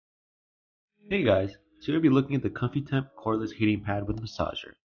Hey guys, so you'll be looking at the Comfytemp Cordless Heating Pad with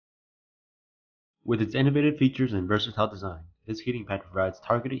Massager. With its innovative features and versatile design, this heating pad provides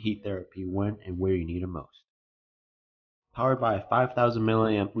targeted heat therapy when and where you need it most. Powered by a 5000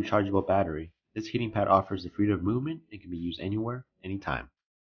 milliamp rechargeable battery, this heating pad offers the freedom of movement and can be used anywhere, anytime.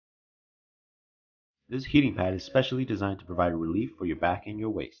 This heating pad is specially designed to provide relief for your back and your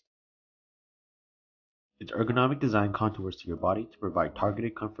waist. Its ergonomic design contours to your body to provide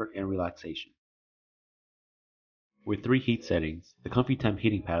targeted comfort and relaxation. With 3 heat settings, the Comfytemp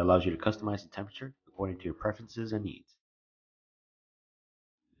heating pad allows you to customize the temperature according to your preferences and needs.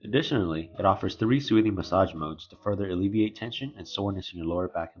 Additionally, it offers 3 soothing massage modes to further alleviate tension and soreness in your lower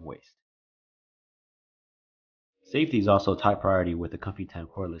back and waist. Safety is also a top priority with the Comfytemp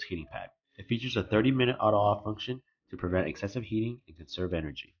Cordless heating pad. It features a 30-minute auto-off function to prevent excessive heating and conserve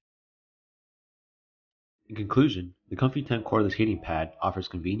energy. In conclusion, the Comfytemp Cordless heating pad offers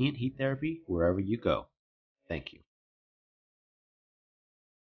convenient heat therapy wherever you go. Thank you.